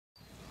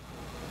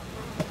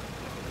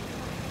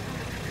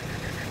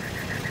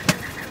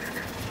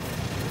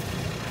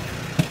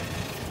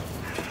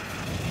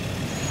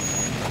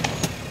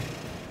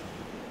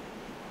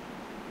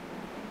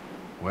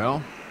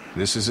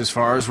This is as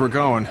far as we're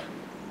going.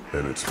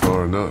 And it's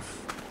far enough.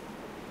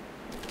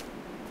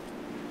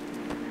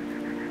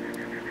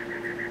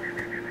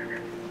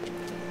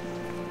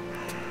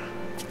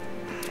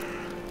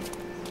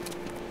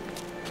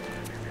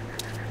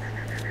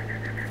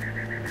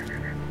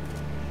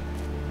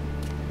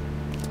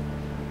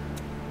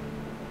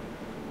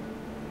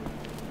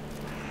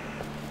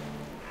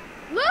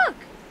 Look!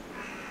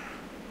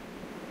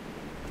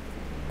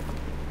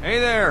 Hey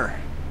there.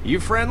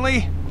 You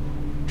friendly?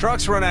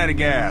 Truck's run out of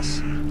gas.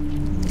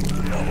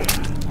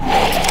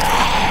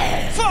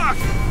 Fuck!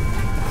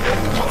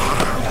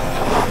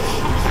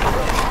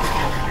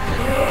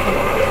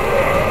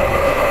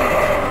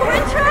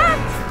 We're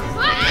trapped!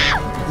 Ah!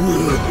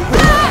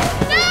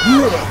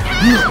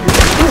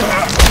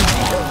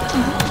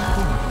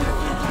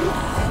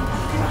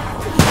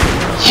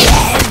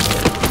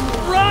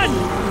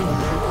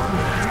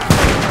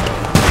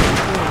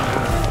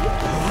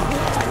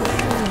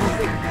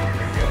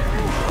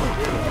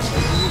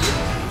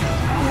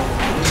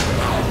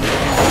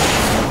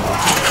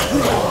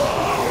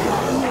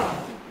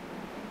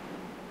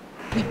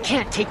 We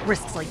can't take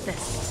risks like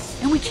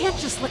this. And we can't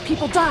just let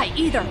people die,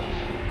 either.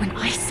 When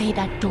I say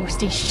that door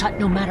stays shut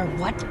no matter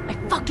what, I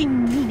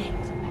fucking mean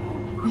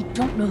it. We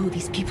don't know who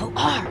these people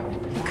are.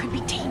 They could be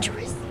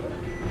dangerous.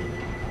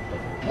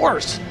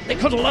 Worse, they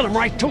could have let them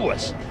right to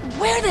us.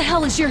 Where the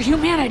hell is your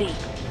humanity?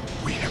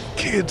 We have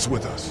kids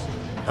with us.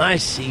 I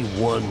see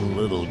one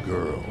little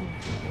girl.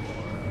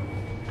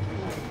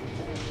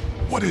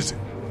 What is it?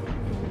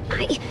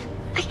 I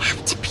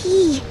have to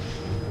pee.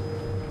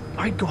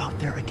 I'd go out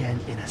there again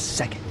in a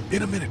second.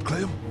 In a minute,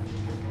 Clem.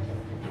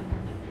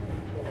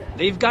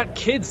 They've got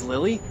kids,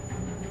 Lily.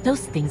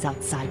 Those things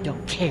outside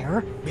don't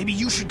care. Maybe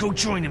you should go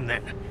join him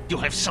then. You'll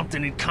have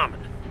something in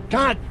common.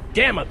 God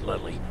damn it,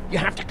 Lily. You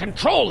have to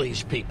control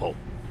these people.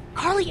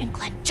 Carly and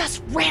Glenn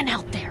just ran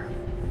out there.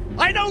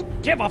 I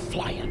don't give a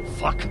flying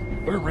fuck.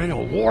 We're in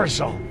a war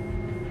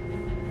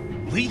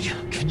zone. Lee,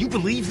 can you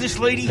believe this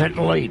lady? That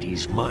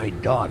lady's my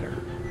daughter.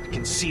 I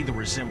can see the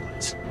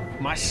resemblance.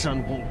 My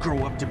son won't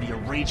grow up to be a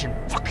raging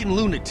fucking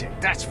lunatic,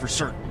 that's for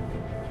certain.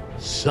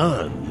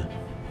 Son?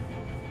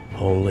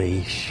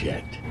 Holy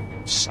shit.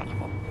 Son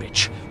of a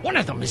bitch. One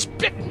of them is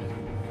bitten.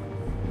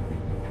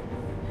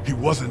 He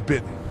wasn't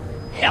bitten.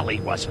 Hell,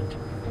 he wasn't.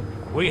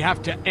 We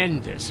have to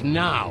end this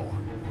now.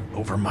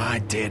 Over my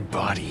dead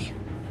body.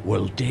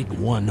 We'll dig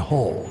one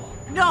hole.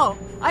 No,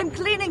 I'm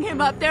cleaning him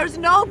up. There's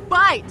no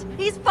bite.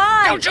 He's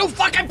fine. Don't you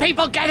fucking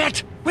people get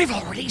it? We've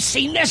already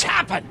seen this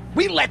happen.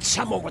 We let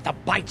someone with a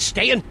bite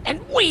stay in,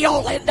 and we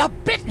all end up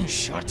bitten.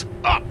 Shut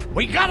up.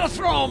 We gotta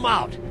throw him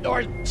out,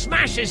 or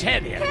smash his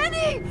head in.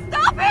 Kenny,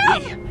 stop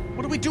him! Lee,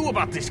 what do we do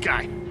about this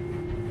guy?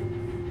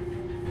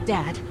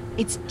 Dad,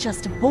 it's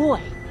just a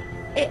boy.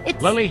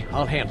 It's... Lily,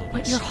 I'll handle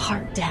But this. your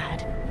heart,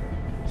 Dad.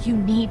 You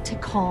need to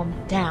calm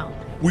down.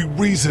 We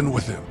reason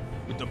with him.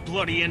 With the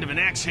bloody end of an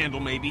axe handle,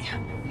 maybe.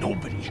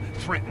 Nobody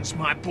threatens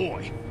my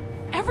boy.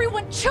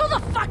 Everyone chill the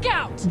fuck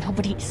out!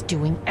 Nobody is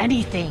doing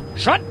anything.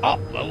 Shut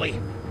up, Lily.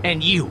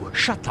 And you,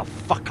 shut the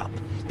fuck up.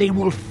 They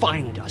will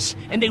find us,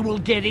 and they will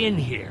get in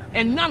here,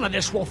 and none of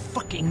this will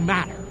fucking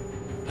matter.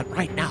 But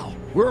right now,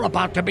 we're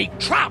about to be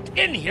trapped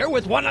in here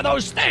with one of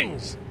those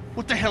things.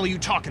 What the hell are you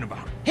talking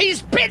about?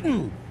 He's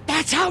bitten!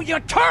 That's how you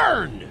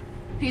turn!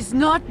 He's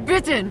not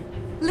bitten.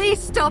 Lee,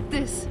 stop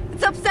this.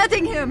 It's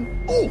upsetting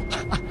him. Oh,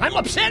 I'm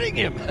upsetting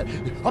him.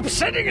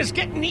 Upsetting is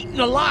getting eaten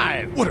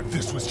alive. What if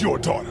this was your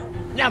daughter?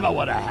 Never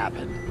would have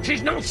happened.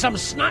 She's not some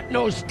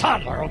snot-nosed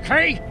toddler,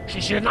 okay?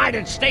 She's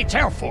United States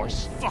Air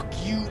Force. Fuck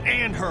you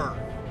and her.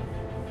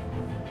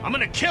 I'm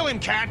gonna kill him,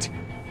 Cat.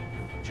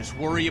 Just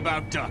worry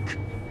about Duck.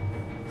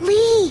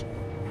 Lee!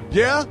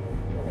 Yeah?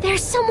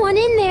 There's someone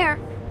in there!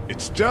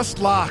 It's just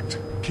locked.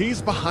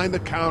 Key's behind the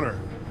counter.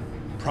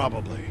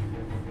 Probably.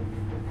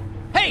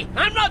 Hey,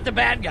 I'm not the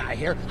bad guy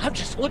here. I'm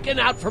just looking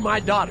out for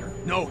my daughter.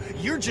 No,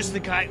 you're just the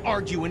guy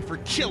arguing for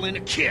killing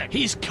a kid.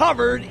 He's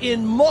covered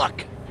in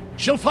muck.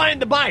 She'll find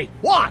the bite.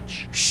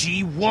 Watch.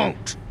 She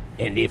won't.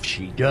 And if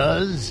she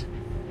does,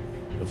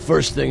 the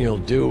first thing he'll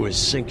do is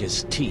sink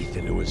his teeth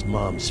into his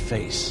mom's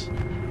face.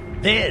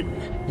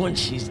 Then, once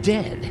she's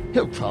dead,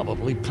 he'll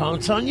probably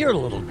pounce on your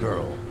little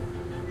girl.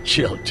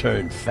 She'll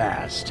turn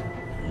fast.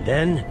 And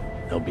then,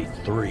 there'll be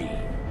 3.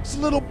 It's a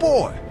little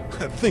boy.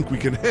 I think we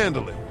can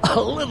handle it. A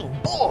little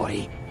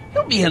boy?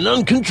 He'll be an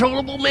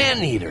uncontrollable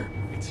man-eater.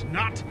 It's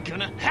not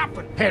gonna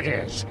happen. It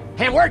is.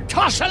 And we're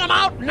tossing him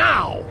out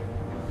now!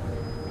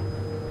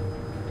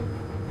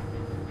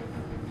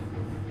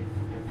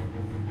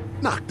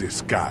 Knock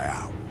this guy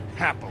out.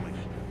 Happily.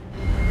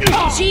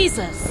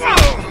 Jesus!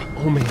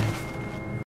 Oh man,